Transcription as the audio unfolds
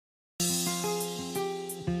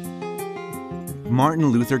Martin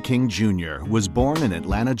Luther King Jr. was born in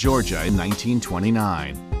Atlanta, Georgia in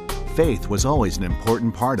 1929. Faith was always an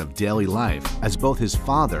important part of daily life, as both his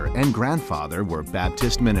father and grandfather were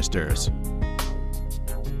Baptist ministers.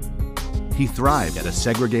 He thrived at a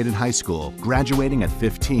segregated high school, graduating at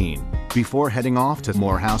 15, before heading off to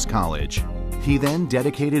Morehouse College. He then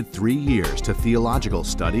dedicated 3 years to theological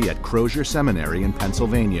study at Crozier Seminary in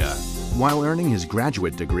Pennsylvania. While earning his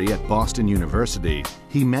graduate degree at Boston University,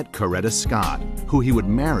 he met Coretta Scott, who he would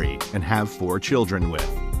marry and have 4 children with.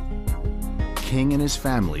 King and his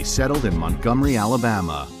family settled in Montgomery,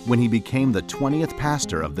 Alabama, when he became the 20th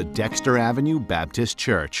pastor of the Dexter Avenue Baptist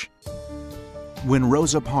Church. When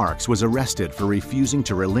Rosa Parks was arrested for refusing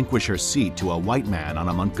to relinquish her seat to a white man on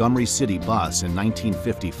a Montgomery City bus in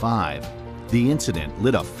 1955, the incident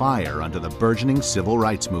lit a fire under the burgeoning civil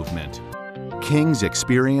rights movement. King's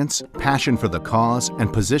experience, passion for the cause,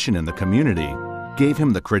 and position in the community gave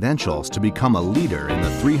him the credentials to become a leader in the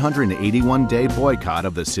 381-day boycott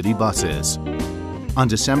of the city buses. On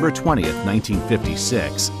December 20th,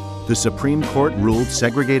 1956, the Supreme Court ruled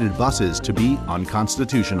segregated buses to be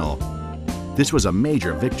unconstitutional. This was a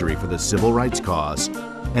major victory for the civil rights cause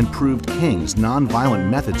and proved King's nonviolent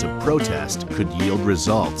methods of protest could yield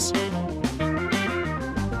results.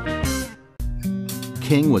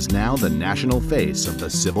 King was now the national face of the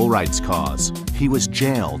civil rights cause. He was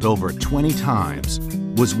jailed over 20 times,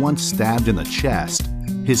 was once stabbed in the chest,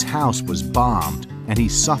 his house was bombed, and he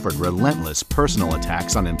suffered relentless personal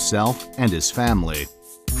attacks on himself and his family.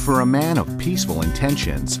 For a man of peaceful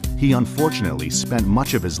intentions, he unfortunately spent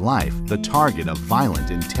much of his life the target of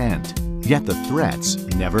violent intent, yet the threats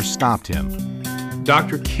never stopped him.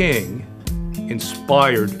 Dr. King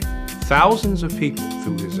inspired thousands of people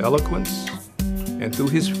through his eloquence and through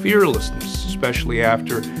his fearlessness, especially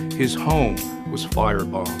after his home was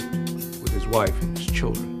firebombed with his wife and his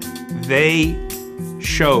children. They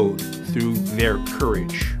showed through their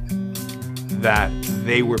courage that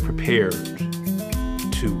they were prepared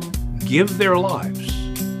to give their lives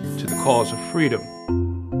to the cause of freedom.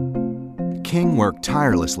 King worked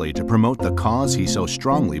tirelessly to promote the cause he so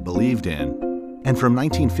strongly believed in. And from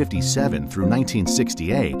 1957 through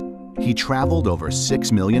 1968, he traveled over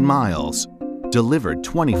 6 million miles, delivered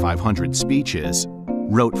 2,500 speeches,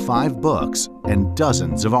 wrote 5 books, and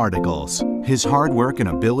dozens of articles. His hard work and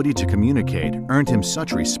ability to communicate earned him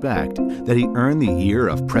such respect that he earned the ear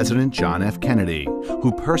of President John F. Kennedy,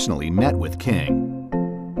 who personally met with King.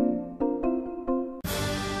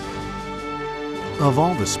 Of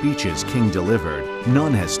all the speeches King delivered,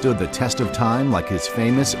 none has stood the test of time like his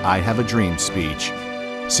famous "I Have a Dream" speech.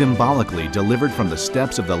 Symbolically delivered from the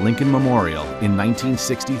steps of the Lincoln Memorial in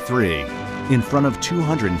 1963, in front of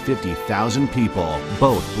 250,000 people,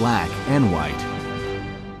 both black and white.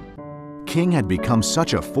 King had become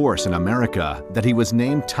such a force in America that he was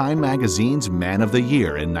named Time Magazine's Man of the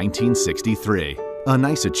Year in 1963. A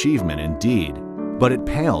nice achievement indeed, but it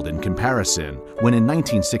paled in comparison when in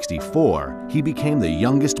 1964 he became the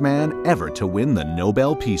youngest man ever to win the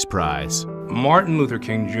Nobel Peace Prize. Martin Luther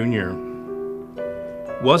King Jr.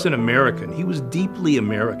 was an American. He was deeply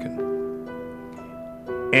American.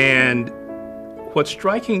 And what's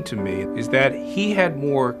striking to me is that he had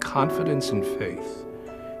more confidence and faith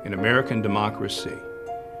in American democracy,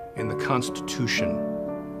 in the Constitution,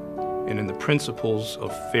 and in the principles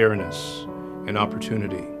of fairness and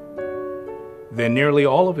opportunity than nearly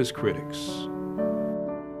all of his critics.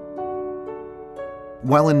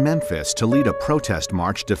 While in Memphis to lead a protest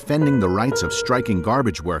march defending the rights of striking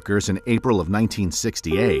garbage workers in April of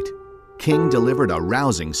 1968, King delivered a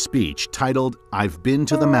rousing speech titled, "I've Been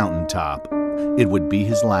to the Mountaintop." It would be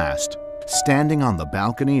his last. Standing on the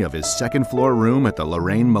balcony of his second-floor room at the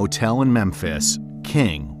Lorraine Motel in Memphis,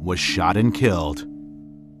 King was shot and killed.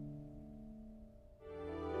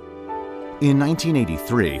 In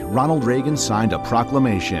 1983, Ronald Reagan signed a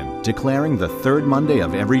proclamation declaring the third Monday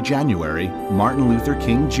of every January Martin Luther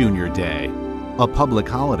King Jr. Day, a public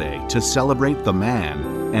holiday to celebrate the man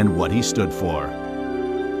and what he stood for.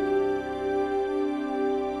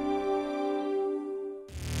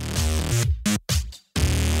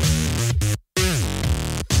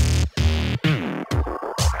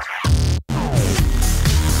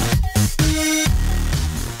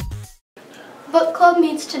 Book club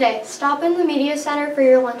meets today. Stop in the media center for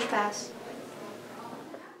your lunch pass.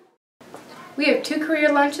 We have 2 career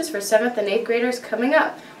lunches for 7th and 8th graders coming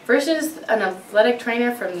up. First is an athletic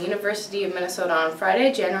trainer from the University of Minnesota on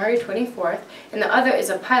Friday, January 24th, and the other is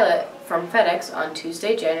a pilot from FedEx on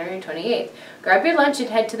Tuesday, January 28th. Grab your lunch and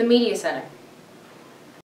head to the media center.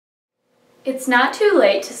 It's not too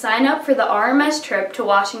late to sign up for the RMS trip to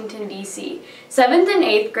Washington, D.C. 7th and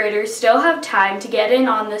 8th graders still have time to get in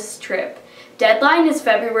on this trip. Deadline is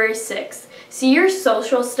February 6th. See your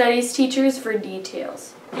social studies teachers for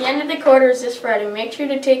details. The end of the quarter is this Friday. Make sure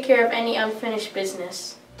to take care of any unfinished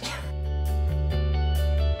business.